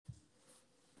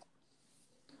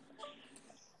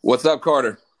What's up,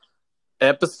 Carter?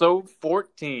 Episode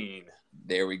 14.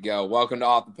 There we go. Welcome to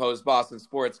Off the Post Boston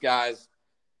Sports, guys.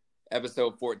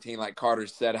 Episode 14, like Carter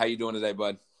said. How you doing today,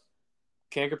 bud?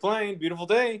 Can't complain. Beautiful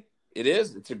day. It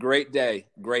is. It's a great day.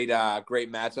 Great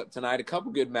matchup tonight. A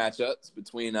couple good matchups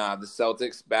between the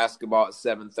Celtics basketball at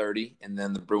 7:30 and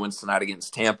then the Bruins tonight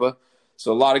against Tampa.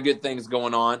 So a lot of good things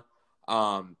going on.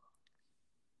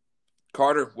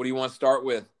 Carter, what do you want to start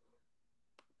with?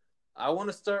 I want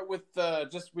to start with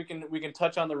we can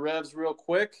touch on the Revs real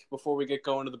quick before we get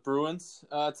going to the Bruins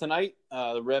tonight.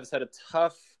 The Revs had a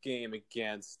tough game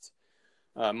against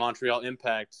Montreal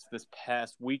Impact this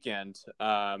past weekend.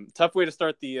 Tough way to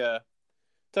start the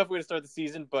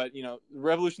season, but the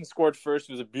Revolution scored first.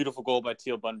 It was a beautiful goal by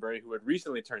Teal Bunbury, who had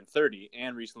recently turned 30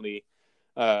 and recently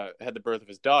had the birth of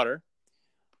his daughter.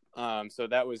 So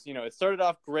that was it started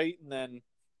off great, and then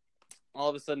all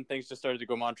of a sudden things just started to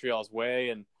go Montreal's way,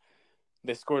 and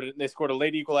They scored a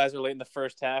late equalizer late in the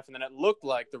first half, and then it looked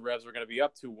like the Revs were going to be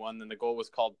up 2-1. Then the goal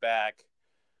was called back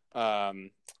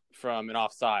from an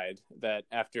offside. That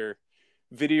after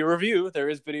video review, there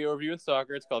is video review in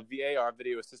soccer. It's called VAR,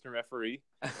 Video Assistant Referee.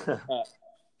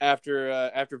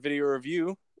 After video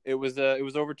review, it was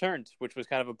overturned, which was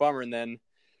kind of a bummer. And then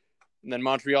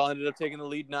Montreal ended up taking the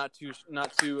lead not too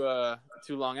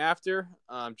long after.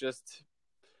 Just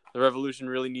the Revolution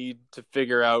really need to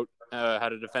figure out how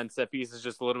to defend set pieces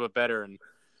just a little bit better, and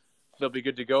they'll be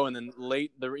good to go. And then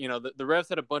late, the Revs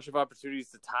had a bunch of opportunities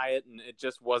to tie it, and it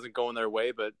just wasn't going their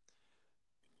way. But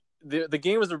the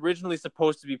game was originally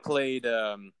supposed to be played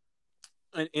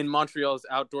in Montreal's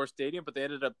outdoor stadium, but they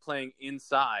ended up playing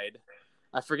inside.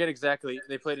 I forget exactly.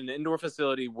 They played in an indoor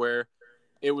facility where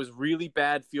it was really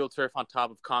bad field turf on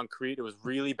top of concrete. It was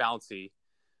really bouncy,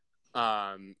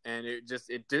 and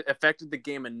it affected the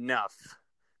game enough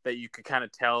that you could kind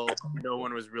of tell no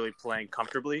one was really playing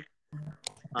comfortably.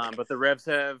 But the Revs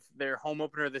have their home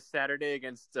opener this Saturday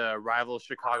against rival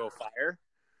Chicago Fire.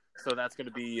 So that's going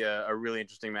to be a really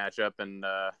interesting matchup, and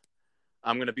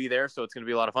I'm going to be there, so it's going to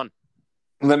be a lot of fun.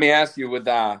 Let me ask you, with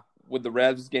the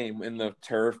Revs game and the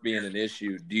turf being an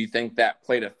issue, do you think that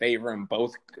played a favor in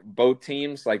both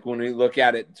teams? Like when we look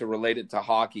at it to relate it to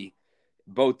hockey,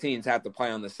 both teams have to play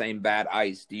on the same bad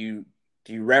ice. Do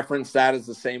you reference that as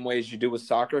the same way as you do with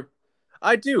soccer?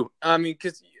 I do. I mean,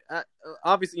 because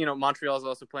obviously, Montreal is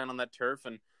also playing on that turf,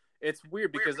 and it's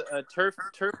weird because a turf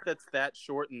that's that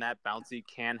short and that bouncy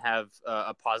can have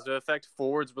a positive effect.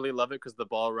 Forwards really love it because the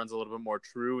ball runs a little bit more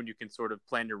true, and you can sort of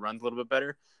plan your runs a little bit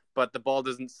better. But the ball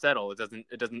doesn't settle. It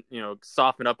doesn't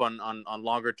soften up on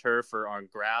longer turf or on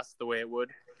grass the way it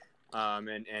would.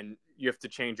 And you have to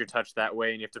change your touch that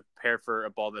way, and you have to prepare for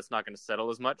a ball that's not going to settle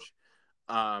as much.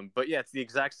 But yeah, it's the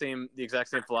exact same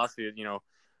philosophy.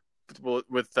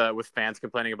 With fans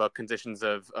complaining about conditions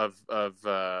of a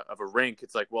rink,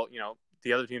 it's like, well,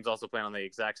 the other team's also playing on the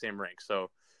exact same rink. So,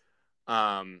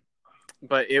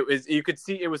 but you could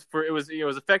see it was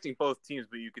affecting both teams,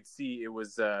 but you could see it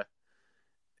was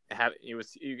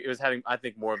having, I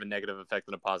think, more of a negative effect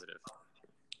than a positive.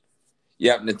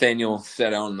 Yep, Nathaniel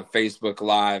said on the Facebook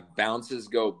Live, bounces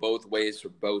go both ways for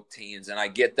both teams, and I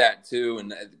get that too,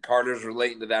 and Carter's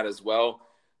relating to that as well.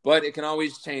 But it can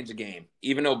always change a game,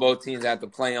 even though both teams have to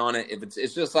play on it. If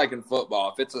it's just like in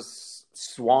football, if it's a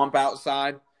swamp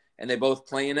outside and they both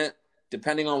play in it,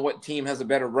 depending on what team has a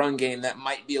better run game, that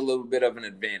might be a little bit of an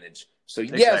advantage. So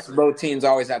yes, both teams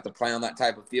always have to play on that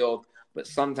type of field, but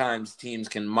sometimes teams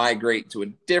can migrate to a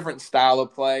different style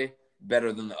of play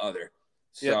better than the other.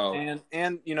 So, yeah,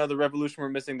 and the Revolution were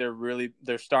missing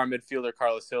their star midfielder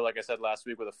Carlos Hill, like I said last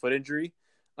week, with a foot injury.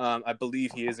 I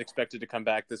believe he is expected to come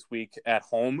back this week at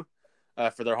home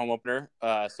for their home opener.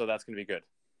 So that's going to be good.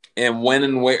 And when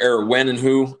and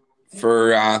who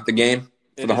for the game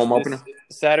for the home opener?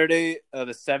 Saturday, the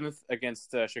 7th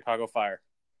against Chicago Fire.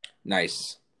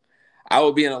 Nice. I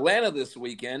will be in Atlanta this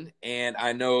weekend, and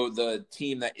I know the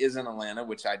team that is in Atlanta,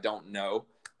 which I don't know,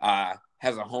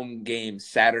 has a home game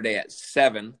Saturday at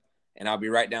 7, and I'll be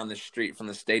right down the street from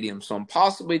the stadium. So I'm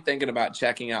possibly thinking about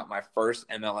checking out my first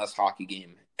MLS hockey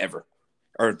game ever,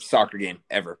 or soccer game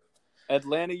ever.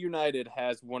 Atlanta United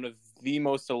has one of the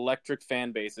most electric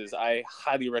fan bases. I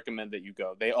highly recommend that you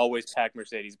go. They always pack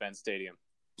Mercedes-Benz Stadium.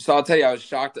 So I'll tell you, I was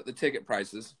shocked at the ticket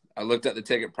prices. I looked at the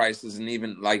ticket prices, and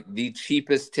even like the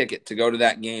cheapest ticket to go to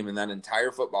that game in that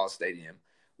entire football stadium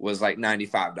was like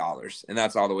 $95, and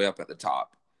that's all the way up at the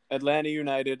top. Atlanta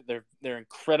United, they're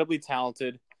incredibly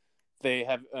talented. They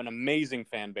have an amazing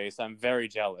fan base. I'm very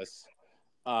jealous.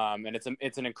 And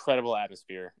it's an incredible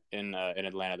atmosphere in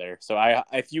Atlanta there. So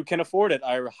if you can afford it,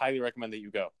 I highly recommend that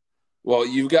you go. Well,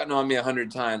 you've gotten on me 100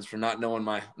 times for not knowing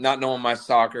my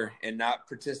soccer and not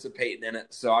participating in it.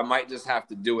 So I might just have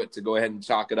to do it to go ahead and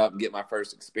chalk it up and get my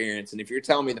first experience. And if you're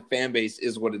telling me the fan base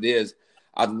is what it is,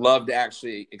 I'd love to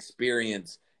actually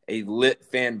experience a lit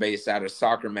fan base at a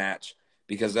soccer match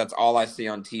because that's all I see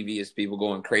on TV is people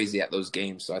going crazy at those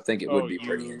games. So I think it would be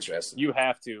pretty interesting. You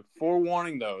have to.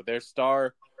 Forewarning though, their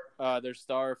star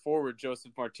forward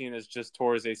Joseph Martinez just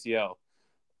tore his ACL.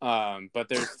 But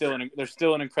they're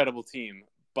still an incredible team.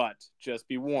 But just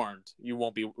be warned, we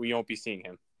won't be seeing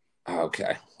him.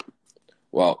 Okay.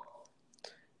 Well,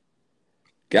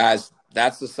 guys,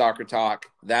 that's the soccer talk.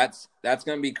 That's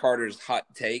going to be Carter's hot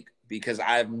take because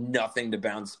I have nothing to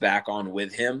bounce back on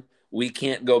with him. We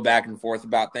can't go back and forth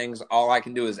about things. All I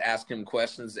can do is ask him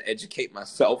questions to educate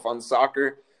myself on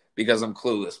soccer because I'm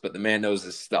clueless, but the man knows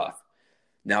his stuff.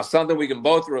 Now, something we can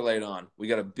both relate on. We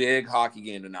got a big hockey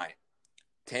game tonight.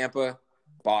 Tampa,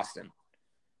 Boston.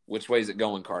 Which way is it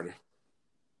going, Carter?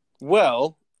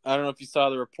 Well, I don't know if you saw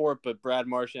the report, but Brad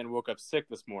Marchand woke up sick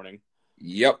this morning.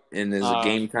 Yep, and there's a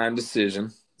game time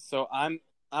decision. So I'm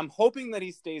hoping that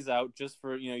he stays out just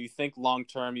for, you think long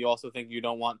term. You also think you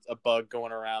don't want a bug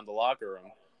going around the locker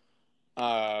room.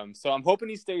 So I'm hoping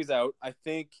he stays out. I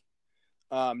think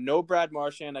no Brad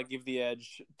Marchand. I give the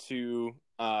edge to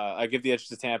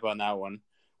Tampa on that one.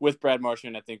 With Brad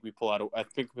Marchand, I think we pull out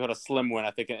a slim win.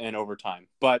 I think in overtime.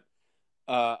 But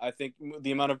I think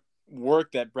the amount of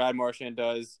work that Brad Marchand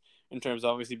does in terms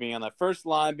of obviously being on that first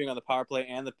line, being on the power play,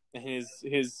 and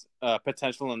his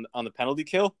potential on the penalty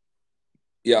kill.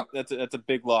 Yeah, that's a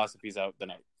big loss if he's out the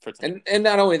night for tonight. And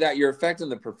not only that, you're affecting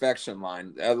the perfection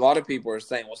line. A lot of people are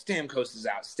saying, "Well, Stamkos is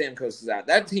out. Stamkos is out."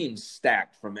 That team's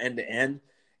stacked from end to end,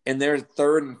 and their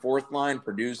third and fourth line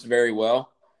produce very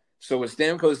well. So with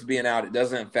Stamkos being out, it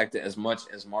doesn't affect it as much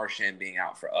as Marchand being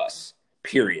out for us.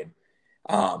 Period.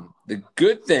 The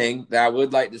good thing that I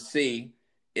would like to see,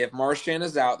 if Marchand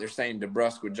is out, they're saying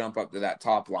DeBrusk would jump up to that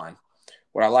top line.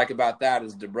 What I like about that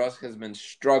is DeBrusk has been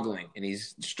struggling, and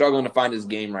he's struggling to find his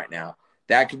game right now.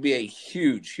 That could be a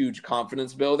huge, huge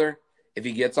confidence builder if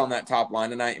he gets on that top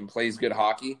line tonight and plays good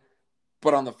hockey.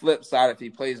 But on the flip side, if he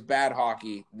plays bad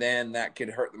hockey, then that could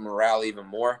hurt the morale even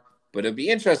more. But it'd be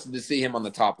interesting to see him on the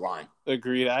top line.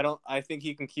 Agreed. I think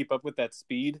he can keep up with that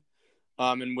speed.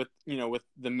 And with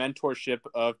the mentorship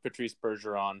of Patrice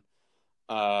Bergeron,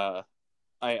 I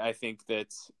think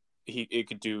that it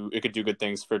could do good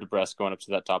things for DeBrusk going up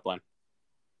to that top line.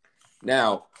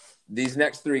 Now, these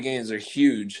next three games are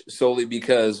huge solely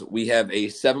because we have a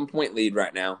 7-point lead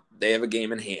right now. They have a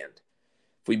game in hand.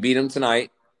 If we beat them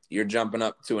tonight, you're jumping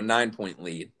up to a 9-point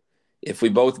lead. If we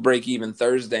both break even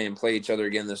Thursday and play each other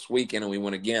again this weekend and we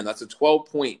win again, that's a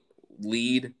 12-point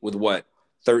lead with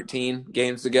 13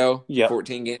 games to go,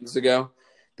 14 games to go.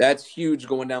 That's huge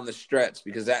going down the stretch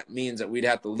because that means that we'd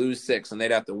have to lose 6 and they'd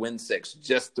have to win 6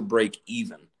 just to break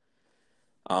even.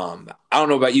 I don't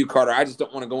know about you, Carter. I just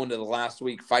don't want to go into the last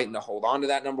week fighting to hold on to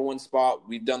that number 1 spot.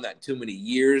 We've done that too many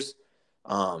years.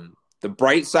 The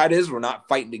bright side is we're not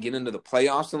fighting to get into the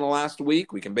playoffs in the last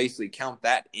week. We can basically count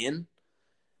that in.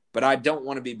 But I don't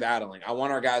want to be battling. I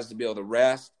want our guys to be able to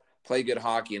rest, play good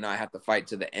hockey, and not have to fight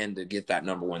to the end to get that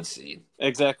number 1 seed.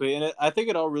 Exactly. And I think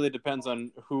it all really depends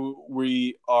on who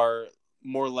we are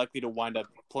more likely to wind up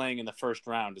playing in the first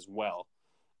round as well.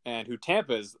 And who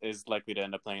Tampa is likely to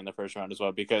end up playing in the first round as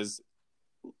well. Because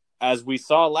as we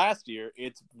saw last year,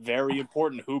 it's very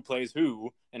important who plays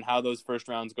who and how those first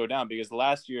rounds go down. Because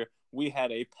last year, we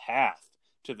had a path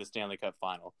to the Stanley Cup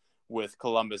final with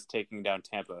Columbus taking down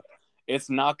Tampa. It's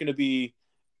not nearly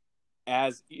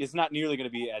going to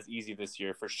be as easy this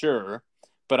year for sure,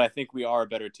 but I think we are a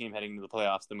better team heading into the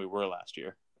playoffs than we were last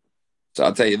year. So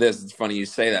I'll tell you this, it's funny you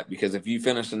say that because if you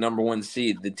finish the number 1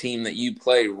 seed, the team that you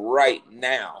play right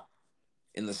now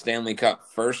in the Stanley Cup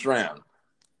first round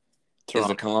is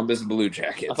the Columbus Blue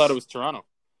Jackets. I thought it was Toronto.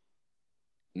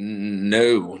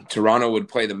 No, Toronto would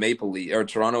play the Maple Leaf, or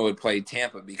Toronto would play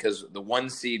Tampa because the 1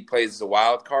 seed plays the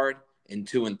wild card and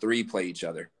 2 and 3 play each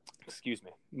other. Excuse me,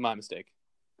 my mistake.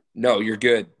 No, you're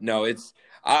good. No,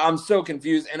 I'm so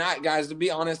confused. And guys, to be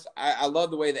honest, I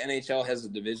love the way the NHL has the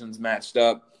divisions matched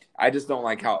up. I just don't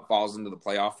like how it falls into the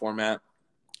playoff format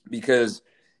because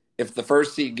if the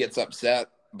first seed gets upset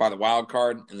by the wild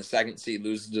card and the second seed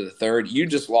loses to the third, you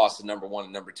just lost the number 1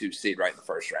 and number 2 seed right in the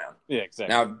first round. Yeah,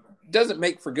 exactly. Now, does it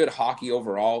make for good hockey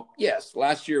overall? Yes.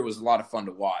 Last year was a lot of fun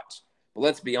to watch. But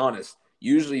let's be honest,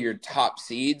 usually your top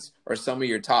seeds are some of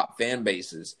your top fan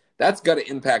bases. That's got to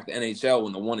impact the NHL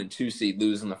when the 1 and 2 seed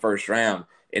lose in the first round,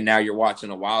 and now you're watching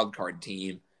a wild card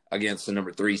team against the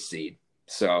number 3 seed.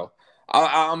 So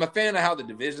I'm a fan of how the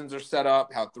divisions are set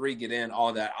up, how 3 get in,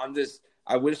 all that.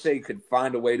 I wish they could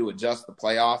find a way to adjust the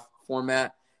playoff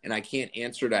format, and I can't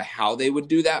answer to how they would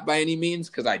do that by any means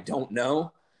because I don't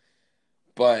know.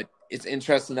 But it's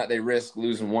interesting that they risk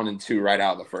losing 1 and 2 right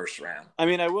out of the first round. I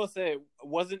mean, I will say,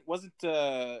 wasn't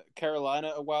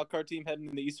Carolina a wild card team heading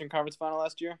in the Eastern Conference Final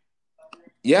last year?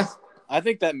 Yeah, I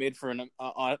think that made for an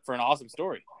awesome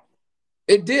story.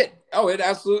 It did. Oh, it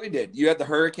absolutely did. You had the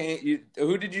Hurricane.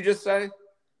 Who did you just say?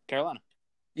 Carolina.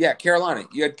 Yeah, Carolina.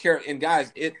 You had and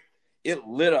guys, it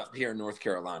lit up here in North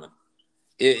Carolina.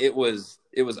 It was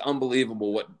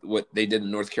unbelievable what they did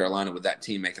in North Carolina with that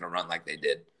team making a run like they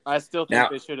did. I still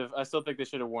think they should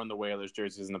have worn the Whalers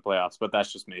jerseys in the playoffs, but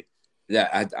that's just me.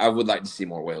 Yeah, I would like to see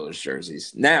more Whalers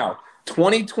jerseys. Now,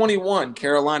 2021,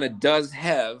 Carolina does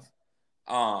have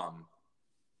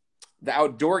the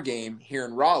outdoor game here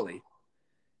in Raleigh.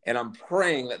 And I'm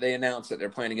praying that they announce that they're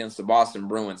playing against the Boston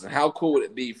Bruins. And how cool would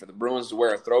it be for the Bruins to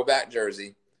wear a throwback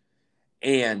jersey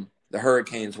and the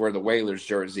Hurricanes wear the Whalers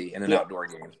jersey in an outdoor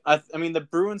game? I mean, the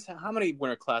Bruins, how many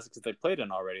Winter Classics have they played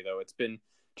in already, though? It's been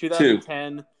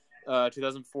 2010,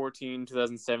 2014,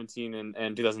 2017,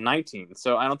 and 2019.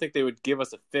 So I don't think they would give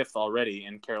us a fifth already,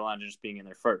 and Carolina just being in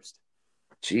their first.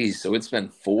 Jeez, so it's been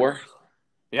 4?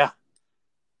 Yeah.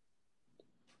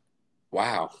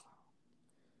 Wow.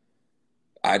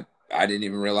 I didn't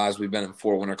even realize we've been in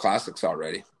 4 Winter Classics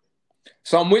already.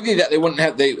 So I'm with you that they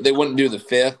wouldn't do the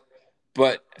 5th,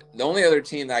 but the only other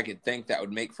team that I could think that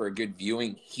would make for a good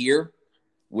viewing here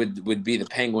would be the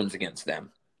Penguins against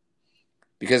them.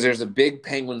 Because there's a big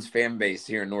Penguins fan base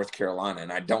here in North Carolina,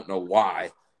 and I don't know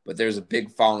why, but there's a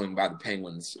big following by the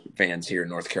Penguins fans here in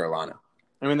North Carolina.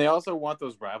 I mean, they also want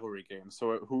those rivalry games.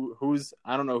 So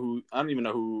I don't even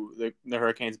know who the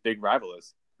Hurricanes' big rival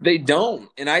is. They don't.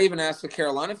 And I even asked a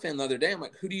Carolina fan the other day, I'm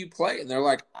like, who do you play? And they're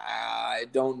like, I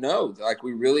don't know. They're like,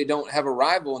 we really don't have a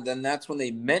rival. And then that's when they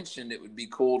mentioned it would be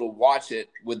cool to watch it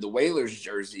with the Whalers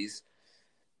jerseys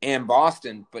and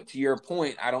Boston. But to your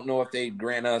point, I don't know if they'd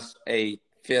grant us a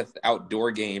 5th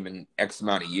outdoor game in X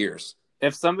amount of years.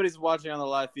 If somebody's watching on the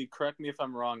live feed, correct me if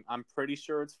I'm wrong. I'm pretty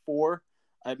sure it's 4.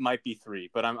 It might be 3,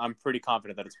 but I'm pretty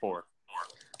confident that it's 4.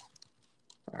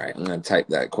 All right, I'm going to type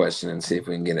that question and see if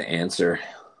we can get an answer.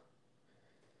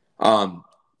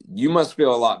 You must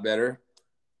feel a lot better.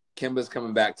 Kemba's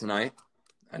coming back tonight.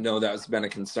 I know that's been a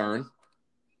concern.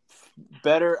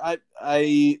 Better.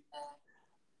 I'm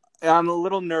a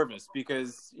little nervous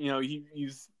because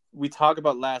we talked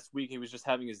about last week he was just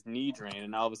having his knee drain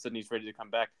and all of a sudden he's ready to come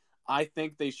back. I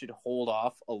think they should hold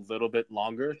off a little bit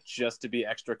longer just to be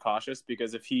extra cautious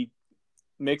because if he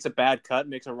makes a bad cut,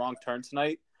 makes a wrong turn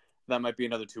tonight, that might be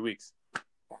another 2 weeks.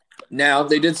 Now,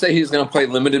 they did say he's going to play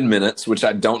limited minutes, which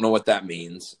I don't know what that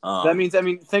means. That means,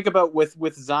 think about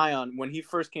with Zion, when he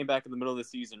first came back in the middle of the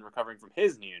season recovering from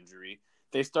his knee injury,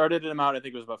 they started him out, I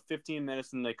think it was about 15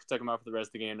 minutes, and they took him out for the rest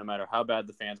of the game no matter how bad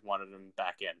the fans wanted him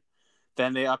back in.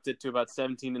 Then they upped it to about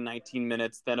 17 to 19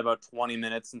 minutes, then about 20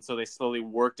 minutes, and so they slowly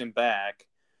worked him back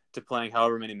to playing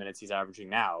however many minutes he's averaging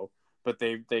now. But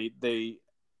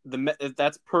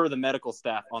that's per the medical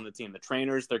staff on the team. The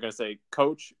trainers, they're going to say,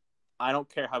 Coach, I don't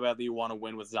care how badly you want to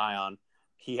win with Zion.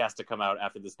 He has to come out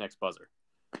after this next buzzer.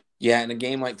 Yeah, and a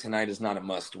game like tonight is not a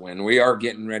must-win. We are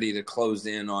getting ready to close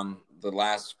in on the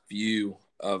last few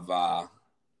games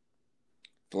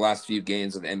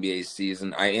of the NBA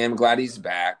season. I am glad he's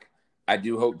back. I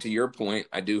do hope, to your point,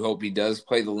 I do hope he does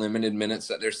play the limited minutes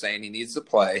that they're saying he needs to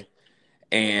play,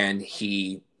 and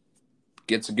he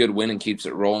gets a good win and keeps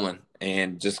it rolling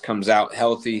and just comes out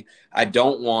healthy. I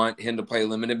don't want him to play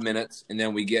limited minutes, and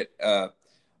then we get a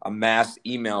mass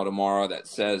email tomorrow that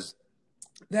says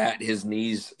that his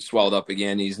knees swelled up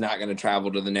again. He's not going to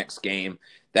travel to the next game.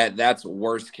 That's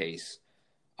worst case.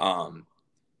 Celtics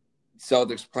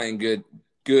playing good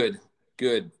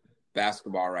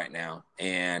basketball right now,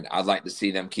 and I'd like to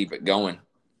see them keep it going.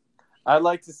 I'd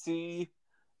like to see,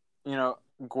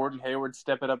 Gordon Hayward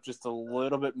step it up just a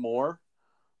little bit more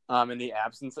in the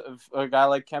absence of a guy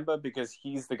like Kemba, because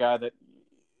he's the guy that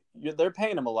they're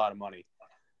paying him a lot of money.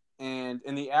 And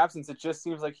in the absence, it just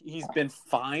seems like he's been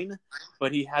fine,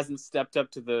 but he hasn't stepped up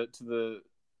to the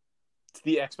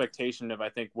expectation of, I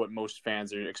think, what most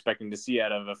fans are expecting to see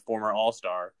out of a former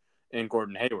All-Star in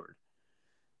Gordon Hayward.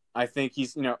 I think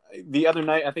he's, the other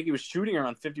night, I think he was shooting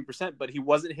around 50%, but he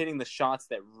wasn't hitting the shots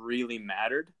that really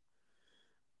mattered,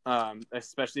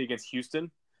 especially against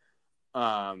Houston.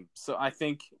 So I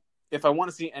think if I want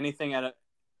to see anything out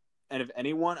of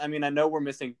anyone, I mean, I know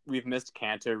we've missed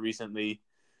Kanter recently,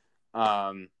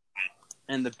 and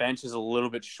the bench is a little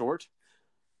bit short,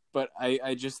 but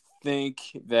I just think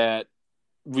that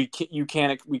we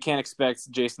can't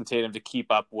expect Jason Tatum to keep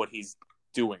up what he's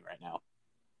doing right now.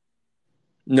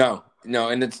 No,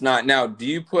 and it's not. Now,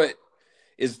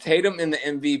 is Tatum in the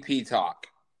MVP talk?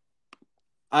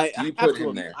 Do you put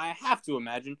him there? I have to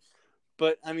imagine,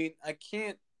 but I mean, I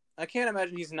can't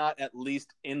imagine he's not at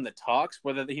least in the talks.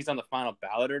 Whether he's on the final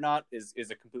ballot or not is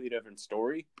a completely different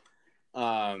story.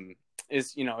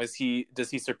 Does he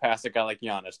surpass a guy like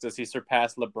Giannis? Does he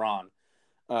surpass LeBron?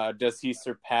 Does he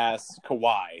surpass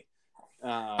Kawhi?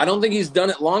 I don't think he's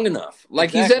done it long enough. Like,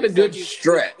 exactly. He's had a good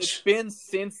stretch. It's been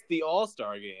since the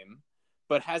All-Star game,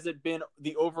 but has it been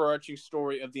the overarching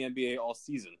story of the NBA all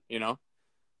season?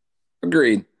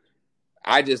 Agreed.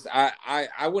 I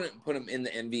wouldn't put him in the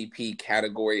MVP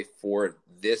category for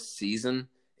this season.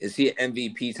 Is he an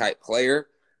MVP type player?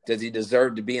 Does he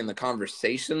deserve to be in the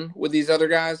conversation with these other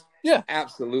guys? Yeah,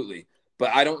 absolutely.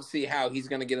 But I don't see how he's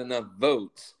going to get enough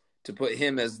votes to put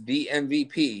him as the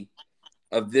MVP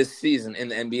of this season in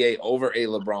the NBA over a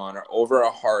LeBron or over a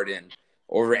Harden,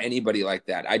 over anybody like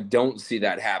that. I don't see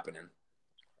that happening.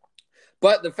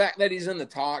 But the fact that he's in the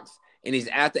talks and he's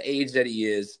at the age that he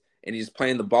is and he's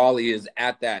playing the ball he is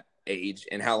at that age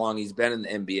and how long he's been in the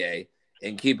NBA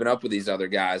and keeping up with these other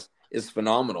guys is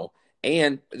phenomenal.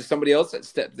 And somebody else that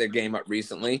stepped their game up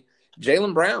recently,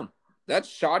 Jaylen Brown. That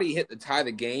shot he hit to tie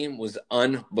the game was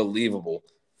unbelievable.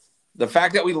 The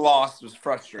fact that we lost was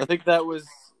frustrating. I think that was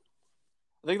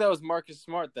Marcus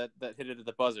Smart that hit it at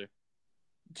the buzzer.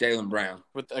 Jaylen Brown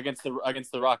against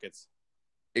the Rockets.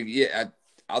 Yeah,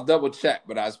 I'll double check,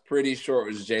 but I was pretty sure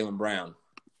it was Jaylen Brown.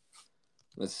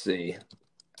 Let's see.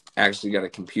 Actually got a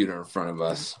computer in front of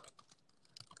us.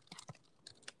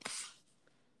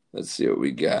 Let's see what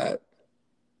we got.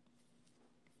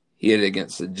 He hit it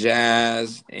against the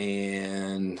Jazz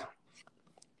and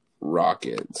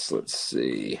Rockets. Let's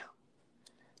see.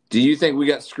 Do you think we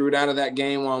got screwed out of that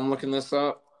game while I'm looking this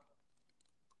up?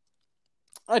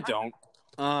 I don't.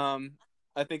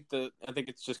 I think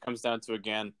it just comes down to,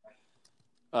 again,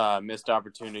 missed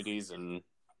opportunities, and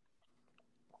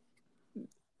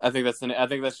I think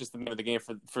that's just the name of the game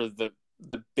for the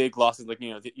big losses. Like,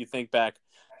 you think back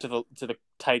to the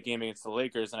tight game against the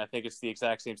Lakers, and I think it's the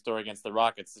exact same story against the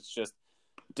Rockets. It's just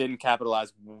didn't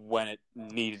capitalize when it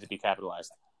needed to be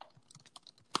capitalized.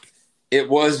 It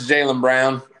was Jaylen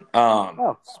Brown.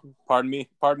 Pardon me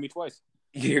twice.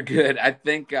 You're good. I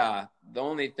think the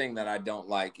only thing that I don't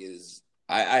like is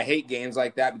I hate games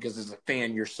like that because as a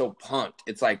fan, you're so pumped.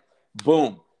 It's like,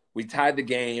 boom, we tied the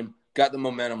game, got the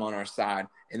momentum on our side,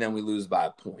 and then we lose by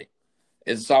a point.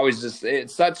 It's always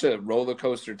it's such a roller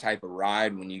coaster type of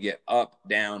ride when you get up,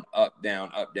 down,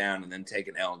 and then take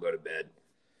an L and go to bed.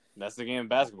 That's the game of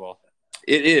basketball.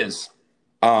 It is.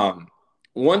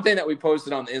 One thing that we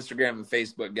posted on the Instagram and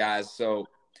Facebook, guys, so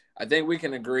I think we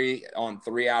can agree on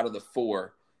 3 out of the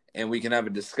 4, and we can have a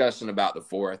discussion about the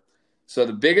 4th. So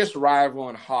the biggest rival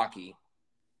in hockey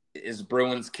is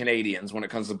Bruins-Canadiens when it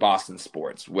comes to Boston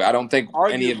sports. I don't think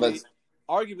any of us...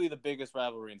 Arguably the biggest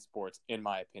rivalry in sports, in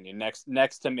my opinion,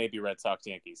 next to maybe Red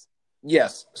Sox-Yankees.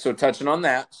 Yes, so touching on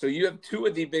that. So you have 2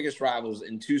 of the biggest rivals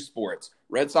in 2 sports,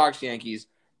 Red Sox-Yankees,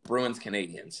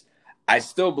 Bruins-Canadiens. I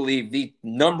still believe the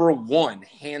number 1,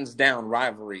 hands-down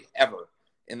rivalry ever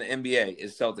in the NBA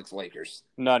is Celtics-Lakers.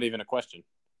 Not even a question.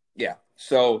 Yeah.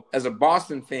 So as a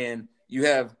Boston fan, you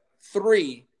have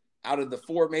 3 out of the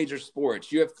 4 major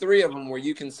sports. You have 3 of them where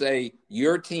you can say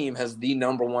your team has the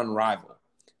number 1 rival.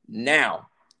 Now,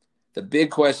 the big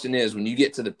question is when you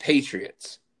get to the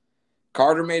Patriots,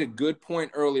 Carter made a good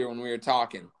point earlier when we were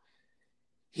talking.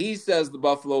 He says the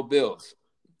Buffalo Bills.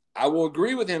 I will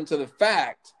agree with him to the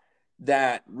fact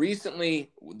that recently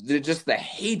just the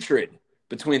hatred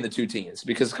between the 2 teams,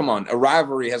 because come on, a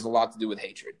rivalry has a lot to do with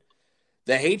hatred.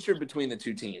 The hatred between the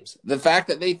 2 teams, the fact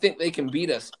that they think they can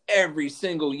beat us every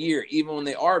single year, even when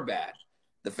they are bad,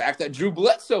 the fact that Drew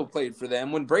Bledsoe played for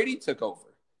them when Brady took over.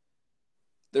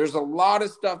 There's a lot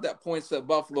of stuff that points to the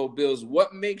Buffalo Bills.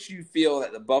 What makes you feel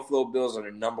that the Buffalo Bills are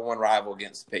the number 1 rival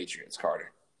against the Patriots,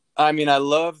 Carter? I mean, I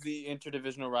love the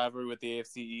interdivisional rivalry with the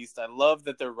AFC East. I love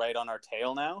that they're right on our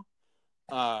tail now.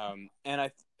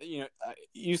 And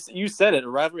you said it. A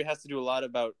rivalry has to do a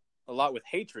lot with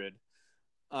hatred.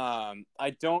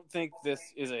 I don't think this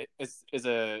is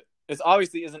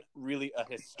obviously isn't really a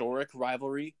historic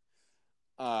rivalry.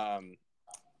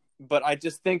 But I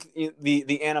just think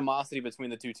the animosity between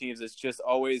the 2 teams is just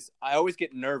I always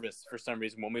get nervous for some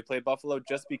reason when we play Buffalo,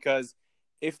 just because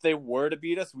if they were to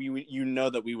beat us,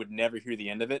 that we would never hear the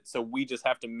end of it. So we just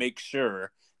have to make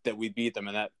sure that we beat them,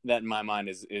 and that in my mind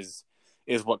is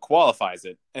what qualifies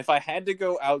it. If I had to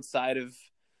go outside of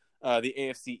the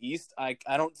AFC East, I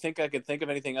don't think I could think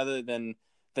of anything other than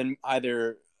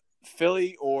either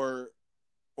Philly or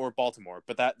or Baltimore,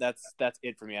 but that's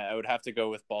it for me. I would have to go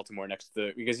with Baltimore next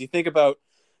to because you think about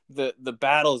the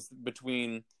battles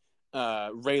between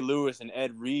Ray Lewis and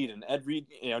Ed Reed, and Ed Reed,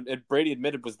 Ed Brady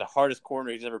admitted was the hardest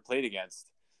corner he's ever played against.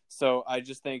 So I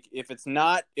just think if it's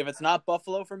not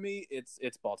Buffalo for me,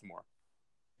 it's Baltimore.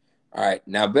 All right,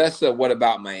 now Bessa, what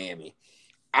about Miami?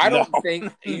 I don't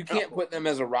think you No. can't put them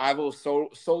as a rival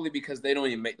solely because they don't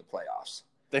even make the playoffs.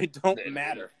 They don't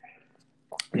matter.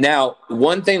 Now,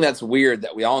 one thing that's weird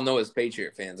that we all know as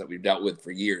Patriot fans that we've dealt with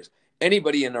for years,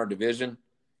 anybody in our division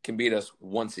can beat us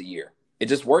once a year. It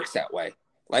just works that way.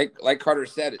 Like Carter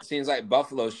said, it seems like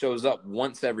Buffalo shows up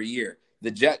once every year.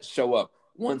 The Jets show up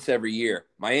once every year.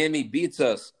 Miami beats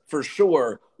us for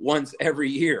sure once every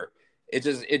year. It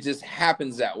just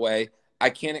happens that way. I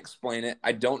can't explain it.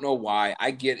 I don't know why.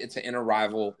 I get it's an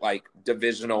inter-rival, like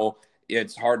divisional.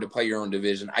 It's hard to play your own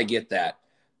division. I get that.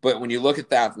 But when you look at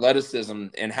the athleticism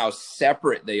and how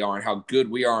separate they are and how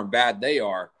good we are and bad they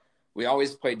are, we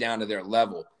always play down to their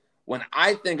level. When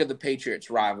I think of the Patriots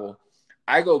rival,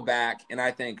 I go back and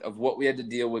I think of what we had to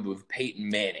deal with Peyton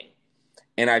Manning.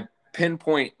 And I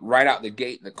pinpoint right out the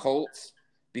gate the Colts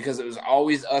because it was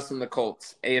always us and the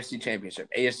Colts, AFC Championship,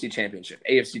 AFC Championship,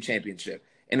 AFC Championship.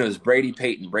 And it was Brady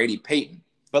Peyton.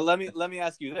 But let me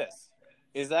ask you this.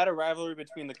 Is that a rivalry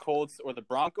between the Colts or the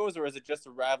Broncos, or is it just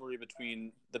a rivalry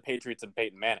between the Patriots and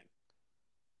Peyton Manning?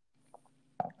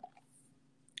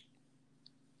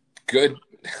 Good.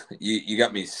 You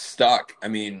got me stuck. I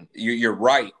mean, you're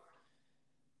right.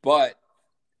 But,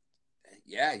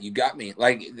 yeah, you got me.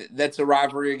 Like, that's a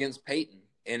rivalry against Peyton.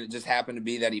 And it just happened to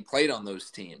be that he played on those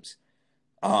teams.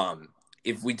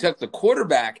 If we took the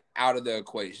quarterback out of the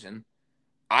equation,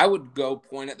 I would go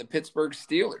point at the Pittsburgh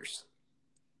Steelers.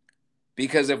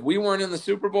 Because if we weren't in the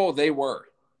Super Bowl, they were.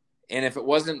 And if it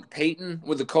wasn't Peyton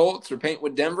with the Colts or Peyton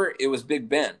with Denver, it was Big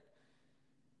Ben.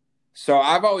 So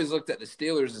I've always looked at the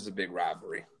Steelers as a big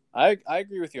rivalry. I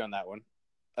agree with you on that one.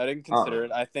 I didn't consider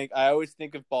it. I always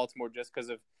think of Baltimore just because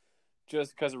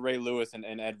of Ray Lewis and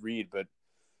Ed Reed,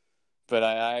 but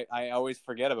I always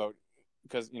forget about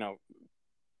I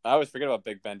always forget about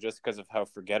Big Ben just because of how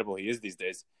forgettable he is these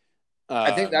days.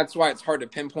 I think that's why it's hard to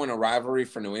pinpoint a rivalry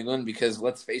for New England because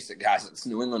let's face it, guys, it's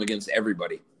New England against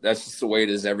everybody. That's just the way it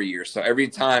is every year. So every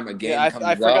time a game comes up,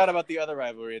 I forgot about the other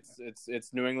rivalry.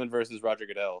 It's New England versus Roger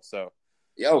Goodell. So,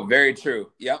 very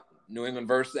true. Yep, New England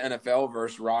versus the NFL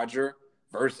versus Roger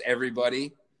versus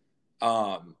everybody.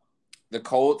 The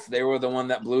Colts, they were the one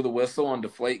that blew the whistle on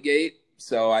Deflategate.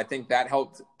 So I think that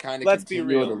helped kind of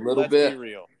continue it a little bit. Let's be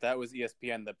real. That was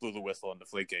ESPN that blew the whistle on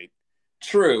Deflategate.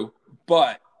 True,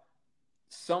 but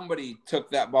somebody took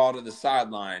that ball to the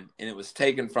sideline and it was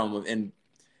taken from him. And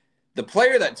the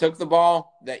player that took the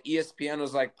ball, that ESPN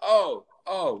was like, oh,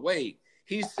 wait.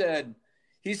 He said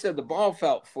the ball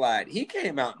felt flat. He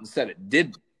came out and said it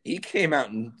didn't. He came out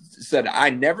and said,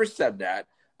 I never said that.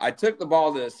 I took the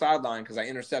ball to the sideline because I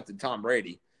intercepted Tom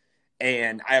Brady,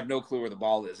 and I have no clue where the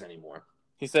ball is anymore.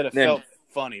 He said it felt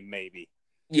funny, maybe.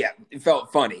 Yeah, it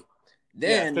felt funny.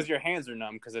 Then because your hands are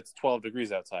numb because it's 12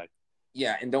 degrees outside.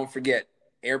 Yeah, and don't forget,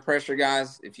 air pressure,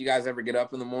 guys. If you guys ever get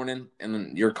up in the morning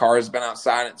and your car has been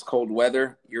outside and it's cold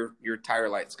weather, your tire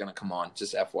light's going to come on,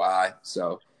 just FYI.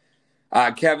 So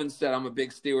Kevin said, I'm a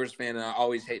big Steelers fan and I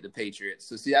always hate the Patriots.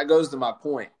 So, see, that goes to my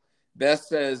point. Best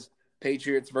says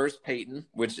Patriots versus Peyton,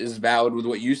 which is valid with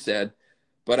what you said.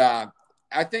 But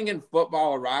I think in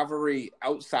football, a rivalry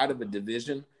outside of a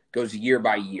division goes year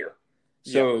by year.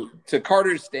 So to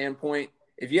Carter's standpoint,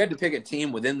 if you had to pick a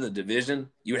team within the division,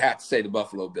 you would have to say the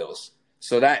Buffalo Bills.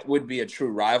 So that would be a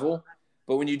true rival.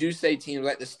 But when you do say teams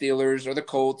like the Steelers or the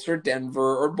Colts or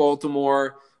Denver or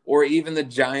Baltimore or even the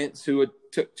Giants who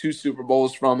took 2 Super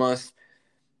Bowls from us,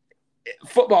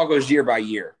 football goes year by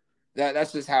year.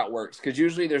 That's just how it works. Because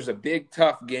usually there's a big,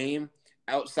 tough game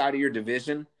outside of your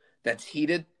division that's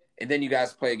heated, and then you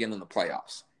guys play again in the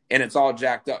playoffs. And it's all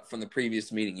jacked up from the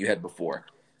previous meeting you had before.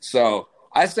 So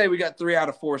I say we got 3 out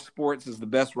of 4 sports as the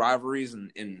best rivalries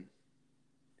in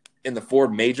the 4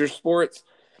 major sports.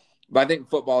 But I think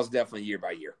football is definitely year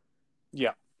by year.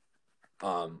 Yeah.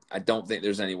 I don't think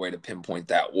there's any way to pinpoint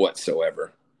that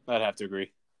whatsoever. I'd have to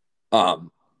agree.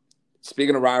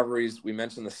 Speaking of rivalries, we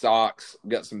mentioned the Sox.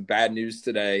 We got some bad news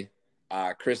today.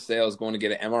 Chris Sale is going to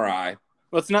get an MRI.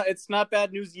 Well, it's not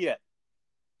bad news yet.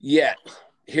 Yet.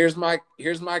 Here's my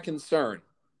concern.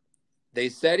 They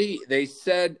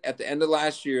said at the end of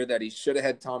last year that he should have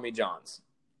had Tommy Johns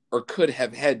or could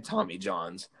have had Tommy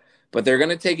Johns, but they're going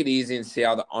to take it easy and see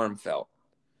how the arm felt.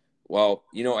 Well,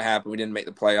 you know what happened? We didn't make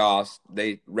the playoffs.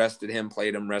 They rested him,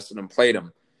 played him, rested him, played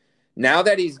him. Now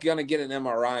that he's going to get an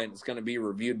MRI and it's going to be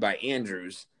reviewed by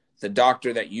Andrews, the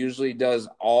doctor that usually does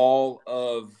all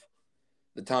of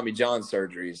the Tommy John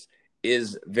surgeries,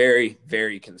 is very,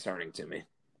 very concerning to me.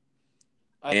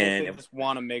 I think they just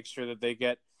want to make sure that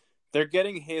they're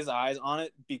getting his eyes on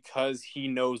it because he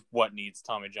knows what needs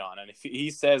Tommy John. And if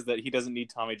he says that he doesn't need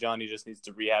Tommy John, he just needs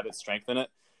to rehab it, strengthen it,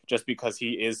 just because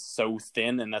he is so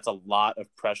thin and that's a lot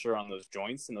of pressure on those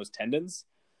joints and those tendons,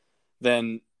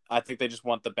 then I think they just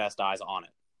want the best eyes on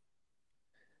it.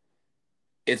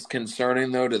 It's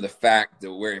concerning, though, to the fact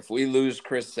that if we lose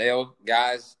Chris Sale,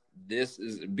 guys,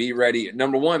 be ready.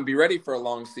 Number one, be ready for a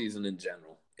long season in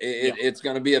general. It's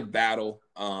going to be a battle.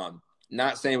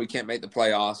 Not saying we can't make the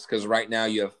playoffs, because right now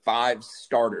you have 5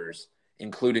 starters,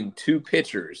 including 2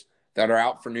 pitchers that are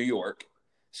out for New York.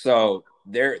 So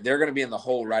they're going to be in the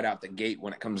hole right out the gate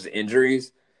when it comes to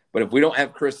injuries. But if we don't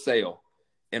have Chris Sale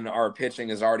and our pitching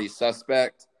is already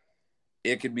suspect,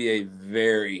 it could be a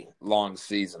very long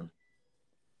season.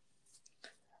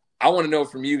 I want to know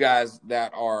from you guys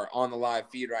that are on the live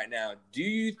feed right now, do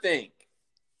you think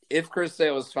if Chris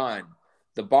Sale is fine,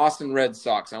 the Boston Red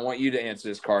Sox, I want you to answer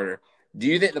this, Carter, do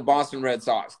you think the Boston Red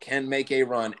Sox can make a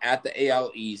run at the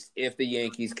AL East if the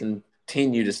Yankees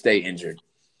continue to stay injured?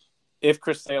 If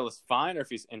Chris Sale is fine or if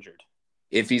he's injured?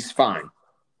 If he's fine.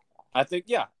 I think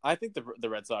the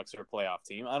Red Sox are a playoff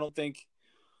team. I think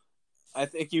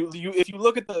if you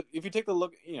take the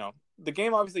look, the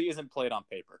game obviously isn't played on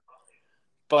paper.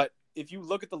 But if you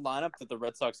look at the lineup that the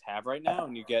Red Sox have right now,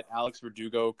 and you get Alex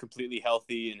Verdugo completely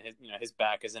healthy, and his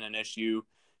back isn't an issue,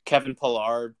 Kevin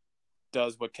Pillar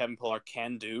does what Kevin Pillar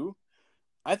can do,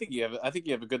 I think you have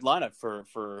a good lineup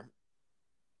for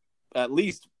at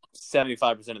least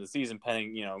 75% of the season,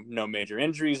 pending no major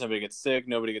injuries, nobody gets sick,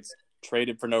 nobody gets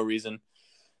traded for no reason.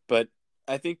 But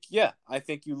I think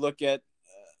you look at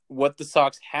what the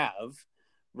Sox have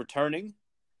returning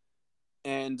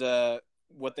and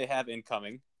what they have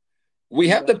incoming. We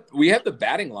have the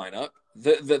batting lineup.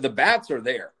 The bats are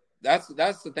there. That's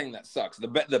the thing that sucks.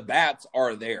 The bats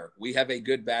are there. We have a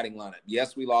good batting lineup.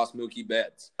 Yes, we lost Mookie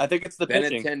Betts. I think it's the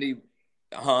pitching. Benintendi,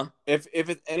 If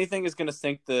anything is going to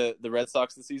sink the Red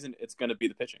Sox this season, it's going to be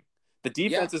the pitching. The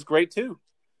defense is great too.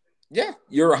 Yeah,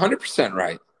 you're 100%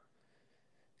 right.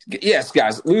 Yes,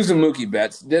 guys, losing Mookie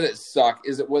Betts, did it suck?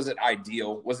 Was it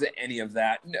ideal? Was it any of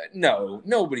that? No,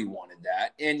 nobody wanted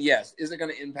that. And yes, is it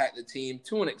going to impact the team?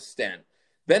 To an extent.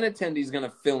 Benintendi is going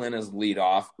to fill in as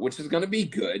leadoff, which is going to be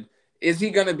good. Is he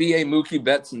going to be a Mookie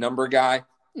Betts number guy?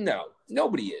 No,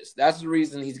 nobody is. That's the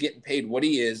reason he's getting paid what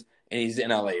he is, and he's in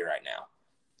LA right now.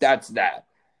 That's that.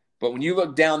 But when you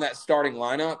look down that starting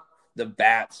lineup, the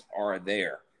bats are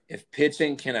there. If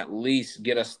pitching can at least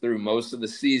get us through most of the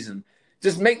season,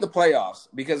 just make the playoffs,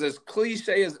 because as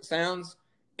cliche as it sounds,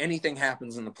 anything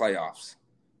happens in the playoffs.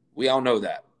 We all know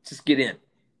that. Just get in.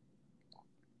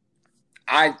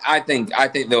 I think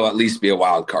there'll at least be a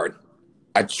wild card.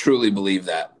 I truly believe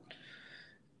that.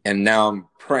 And now I'm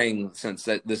praying, since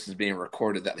this is being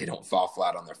recorded, that they don't fall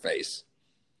flat on their face.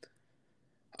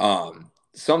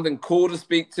 Something cool to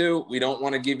speak to. We don't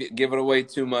want to give it away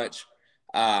too much.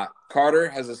 Carter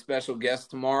has a special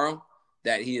guest tomorrow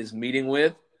that he is meeting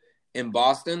with in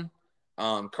Boston.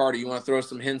 Carter, you want to throw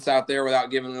some hints out there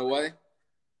without giving it away?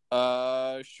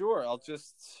 Sure.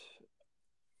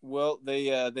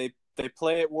 They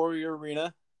play at Warrior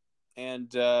Arena,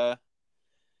 and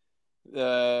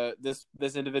this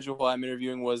individual who I'm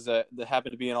interviewing that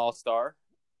happened to be an all-star,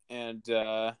 and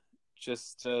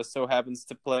just so happens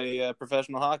to play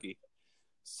professional hockey.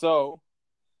 So,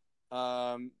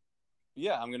 I'm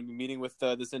going to be meeting with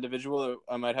this individual.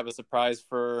 I might have a surprise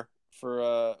for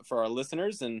our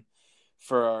listeners, and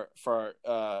for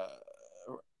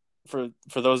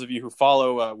those of you who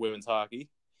follow women's hockey.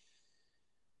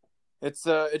 It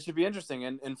should be interesting,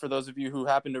 and for those of you who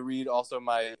happen to read also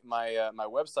my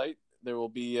website, there will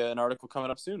be an article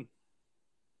coming up soon.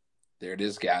 There it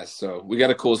is, guys. So we got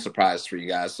a cool surprise for you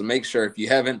guys. So make sure, if you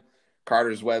haven't,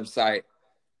 Carter's website,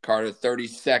 Carter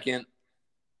 30second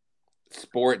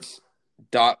sports.blog.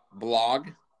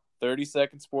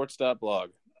 30secondsports.blog.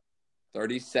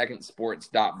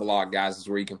 30secondsports.blog, guys, is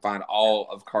where you can find all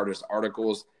of Carter's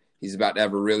articles. He's about to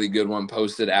have a really good one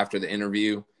posted after the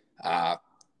interview.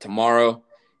 Tomorrow,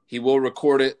 he will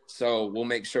record it, so we'll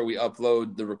make sure we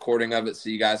upload the recording of it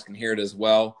so you guys can hear it as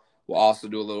well. We'll also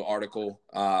do a little article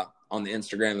on the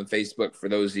Instagram and Facebook for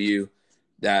those of you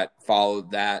that follow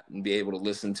that and be able to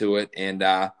listen to it. And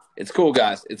it's cool,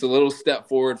 guys. It's a little step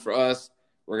forward for us.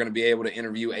 We're going to be able to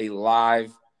interview a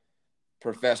live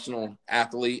professional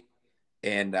athlete,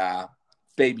 and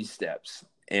baby steps.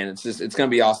 And it's going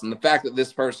to be awesome. The fact that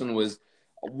this person was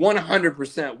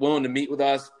 100% willing to meet with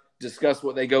us, discuss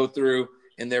what they go through,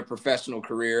 in their professional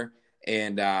career,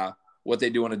 and what they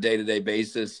do on a day-to-day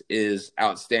basis is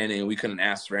outstanding. We couldn't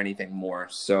ask for anything more.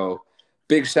 So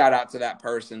big shout out to that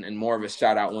person, and more of a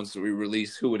shout out once we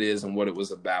release who it is and what it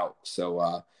was about.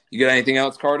 So you got anything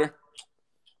else, Carter?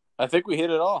 I think we hit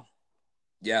it all.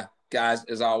 Yeah, guys,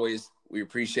 as always, we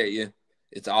appreciate you.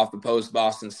 It's Off the Post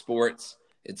Boston Sports.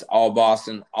 It's all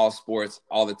Boston, all sports,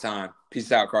 all the time.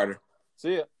 Peace out, Carter.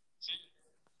 See ya.